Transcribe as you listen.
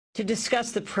To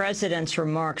discuss the president's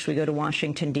remarks, we go to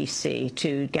Washington, D.C.,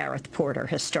 to Gareth Porter,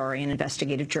 historian,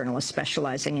 investigative journalist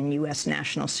specializing in U.S.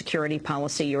 national security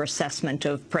policy. Your assessment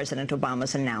of President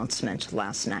Obama's announcement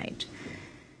last night.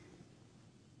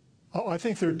 Oh, I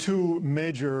think there are two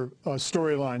major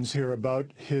storylines here about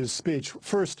his speech.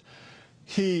 First,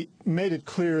 he made it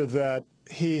clear that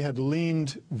he had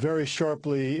leaned very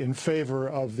sharply in favor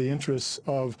of the interests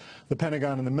of the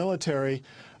Pentagon and the military,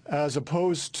 as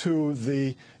opposed to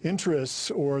the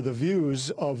interests or the views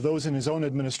of those in his own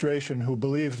administration who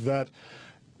believed that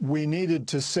we needed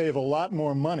to save a lot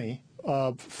more money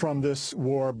from this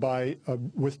war by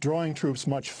withdrawing troops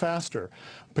much faster,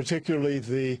 particularly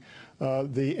the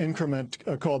increment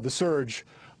called the surge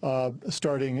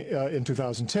starting in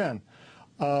 2010.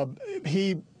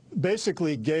 He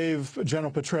basically gave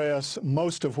General Petraeus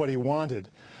most of what he wanted,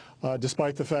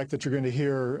 despite the fact that you're going to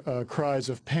hear cries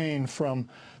of pain from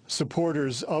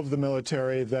supporters of the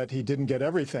military that he didn't get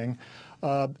everything.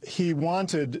 He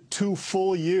wanted 2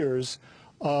 full years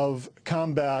of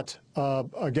combat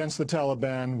against the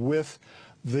Taliban with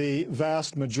the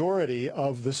vast majority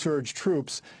of the surge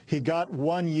troops. He got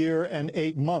 1 year and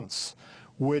 8 months,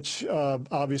 which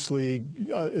obviously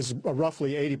is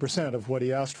roughly 80% of what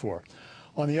he asked for.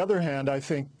 On the other hand, I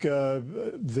think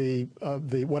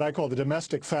what I call the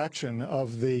domestic faction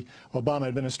of the Obama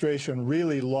administration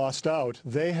really lost out.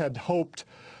 They had hoped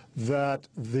that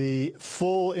the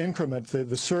full increment,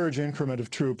 the surge increment of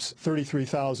troops,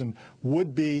 33,000,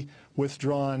 would be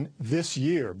withdrawn this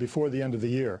year, before the end of the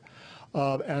year.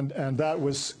 And that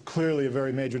was clearly a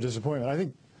very major disappointment. I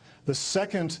think the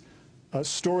second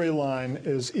storyline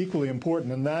is equally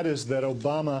important, and that is that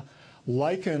Obama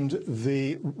likened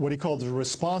what he called the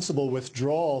responsible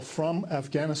withdrawal from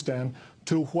Afghanistan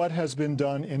to what has been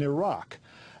done in Iraq.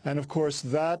 And of course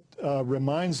that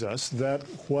reminds us that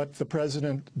what the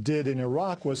president did in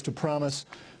Iraq was to promise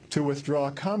to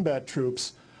withdraw combat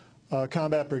troops,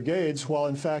 combat brigades, while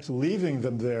in fact leaving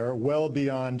them there well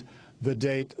beyond the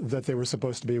date that they were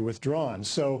supposed to be withdrawn.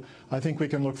 So I think we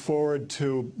can look forward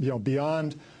to,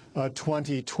 beyond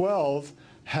 2012,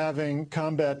 having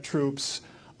combat troops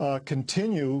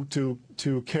continue to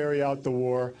carry out the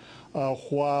war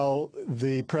while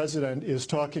the president is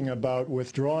talking about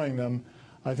withdrawing them.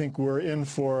 I think we're in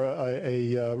for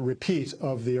a repeat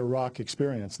of the Iraq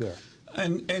experience there.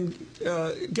 And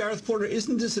Gareth Porter,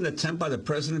 isn't this an attempt by the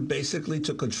president basically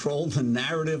to control the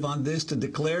narrative on this, to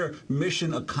declare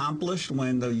mission accomplished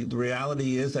when the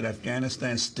reality is that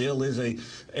Afghanistan still is an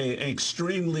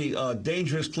extremely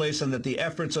dangerous place, and that the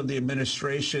efforts of the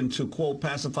administration to, quote,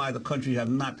 pacify the country have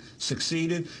not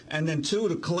succeeded? And then, two,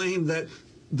 to claim that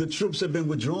the troops have been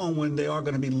withdrawn when they are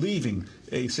going to be leaving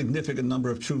a significant number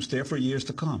of troops there for years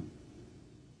to come.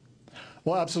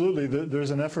 Well, absolutely.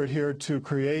 There's an effort here to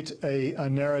create a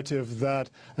narrative that,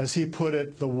 as he put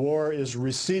it, the war is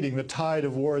receding, the tide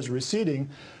of war is receding,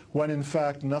 when in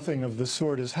fact nothing of the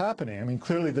sort is happening. I mean,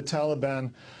 clearly the Taliban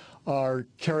are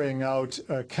carrying out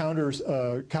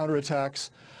counterattacks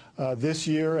this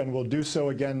year and will do so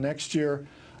again next year.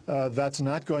 That's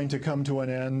not going to come to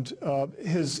an end.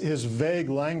 His vague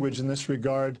language in this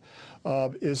regard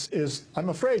is, I'm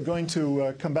afraid, going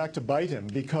to come back to bite him,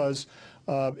 because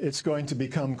it's going to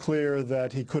become clear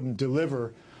that he couldn't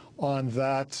deliver on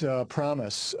that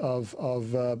promise of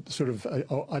sort of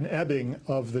an ebbing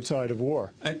of the tide of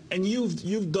war. And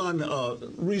you've done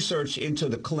research into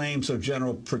the claims of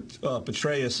General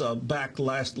Petraeus back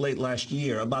late last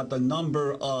year about the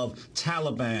number of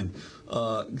Taliban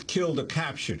killed or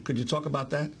captured. Could you talk about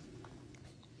that?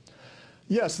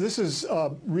 Yes, this is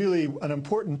really an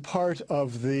important part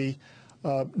of the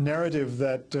narrative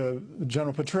that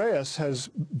General Petraeus has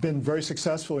been very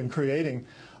successful in creating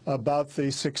about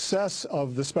the success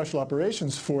of the Special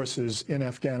Operations Forces in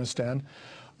Afghanistan,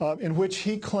 in which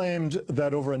he claimed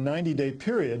that over a 90-day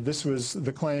period, this was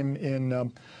the claim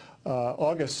in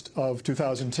August of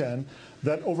 2010,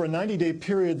 that over a 90-day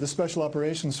period the Special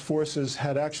Operations Forces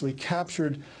had actually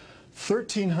captured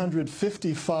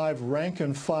 1,355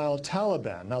 rank-and-file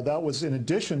Taliban. Now, that was in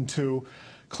addition to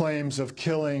claims of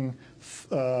killing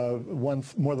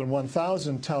more than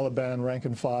 1,000 Taliban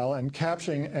rank-and-file and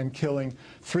capturing and killing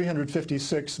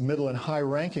 356 middle and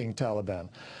high-ranking Taliban.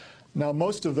 Now,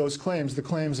 most of those claims, the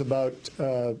claims about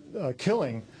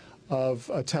killing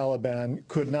of Taliban,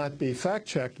 could not be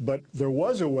fact-checked, but there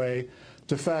was a way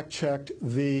to fact-check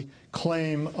the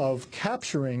claim of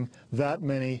capturing that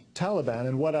many Taliban.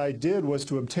 And what I did was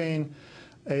to obtain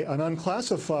an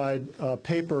unclassified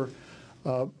paper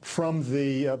from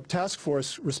the task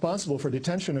force responsible for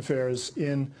detention affairs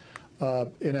in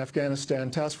in Afghanistan,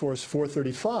 Task Force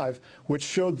 435, which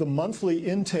showed the monthly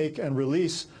intake and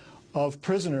release of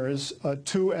prisoners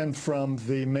to and from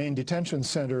the main detention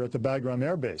center at the Bagram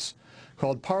Air Base,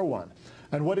 called Parwan.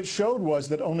 And what it showed was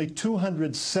that only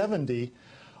 270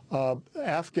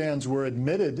 Afghans were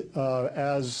admitted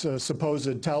as supposed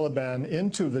Taliban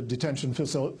into the detention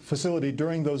facility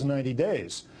during those 90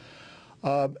 days.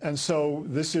 And so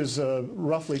this is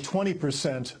roughly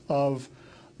 20% of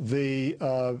the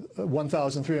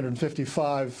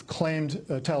 1,355 claimed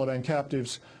Taliban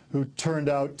captives who turned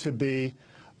out to be,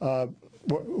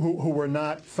 who were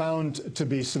not found to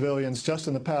be civilians just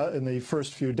in the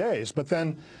first few days. But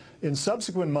then in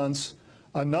subsequent months,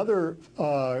 another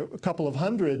couple of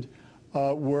hundred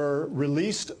were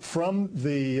released from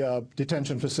the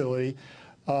detention facility,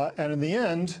 and in the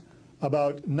end,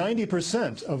 about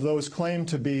 90% of those claimed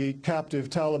to be captive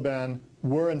Taliban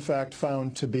were in fact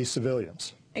found to be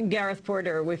civilians. And Gareth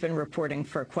Porter, we've been reporting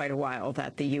for quite a while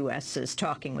that the U.S. is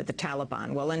talking with the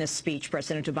Taliban. Well, in his speech,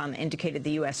 President Obama indicated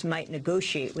the U.S. might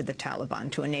negotiate with the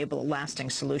Taliban to enable a lasting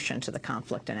solution to the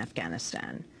conflict in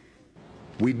Afghanistan.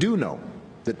 We do know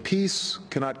that peace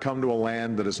cannot come to a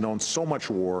land that has known so much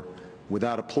war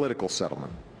without a political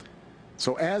settlement.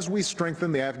 So as we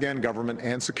strengthen the Afghan government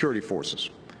and security forces,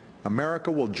 America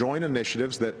will join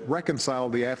initiatives that reconcile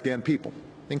the Afghan people,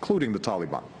 including the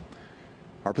Taliban.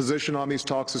 Our position on these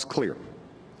talks is clear.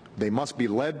 They must be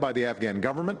led by the Afghan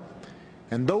government,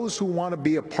 and those who want to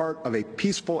be a part of a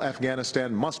peaceful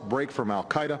Afghanistan must break from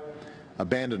al-Qaeda,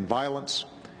 abandon violence,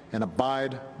 and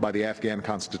abide by the Afghan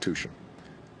Constitution.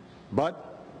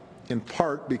 But, in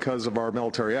part because of our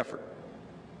military effort,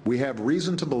 we have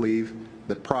reason to believe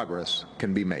that progress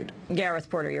can be made.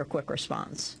 Gareth Porter, your quick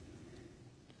response.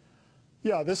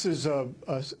 Yeah, this is a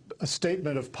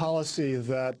statement of policy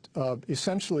that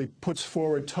essentially puts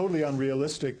forward totally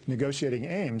unrealistic negotiating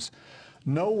aims.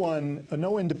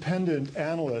 No independent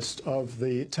analyst of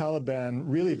the Taliban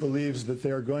really believes that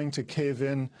they're going to cave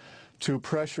in to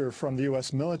pressure from the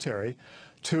U.S. military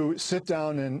to sit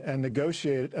down and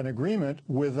negotiate an agreement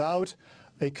without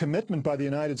a commitment by the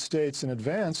United States in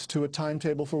advance to a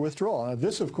timetable for withdrawal. Now,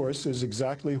 this, of course, is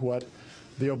exactly what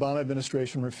the Obama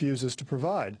administration refuses to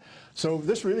provide. So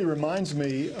this really reminds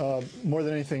me, more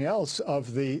than anything else,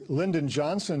 of the Lyndon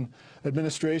Johnson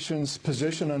administration's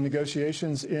position on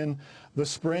negotiations in the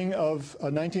spring of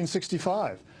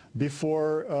 1965,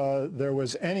 before there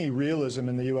was any realism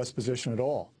in the U.S. position at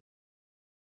all.